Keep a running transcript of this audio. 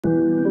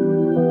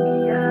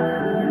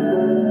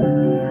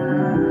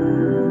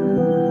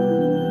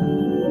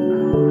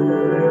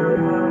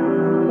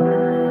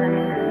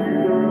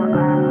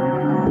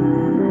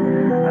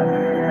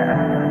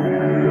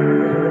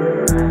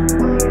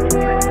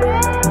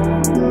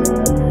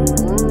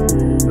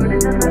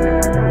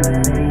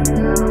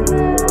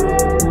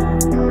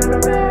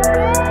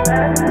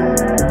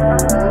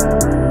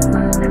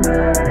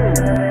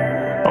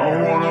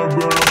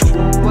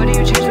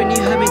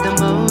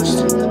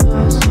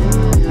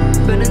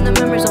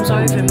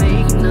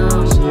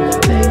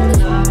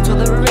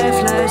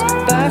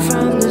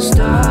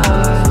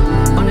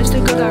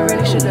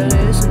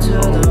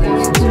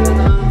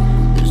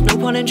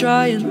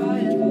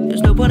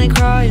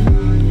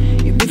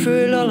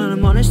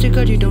honest to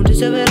God, you don't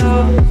deserve it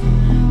all.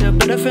 There are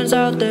better friends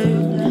out there,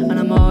 and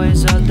I'm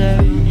always out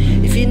there.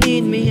 If you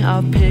need me,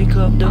 I'll pick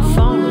up the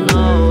phone,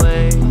 no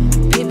way.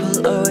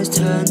 People always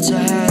turn to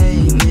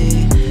hate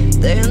me.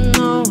 They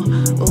know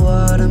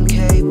what I'm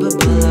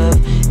capable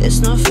of. It's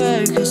not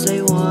fair cause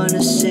they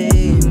wanna see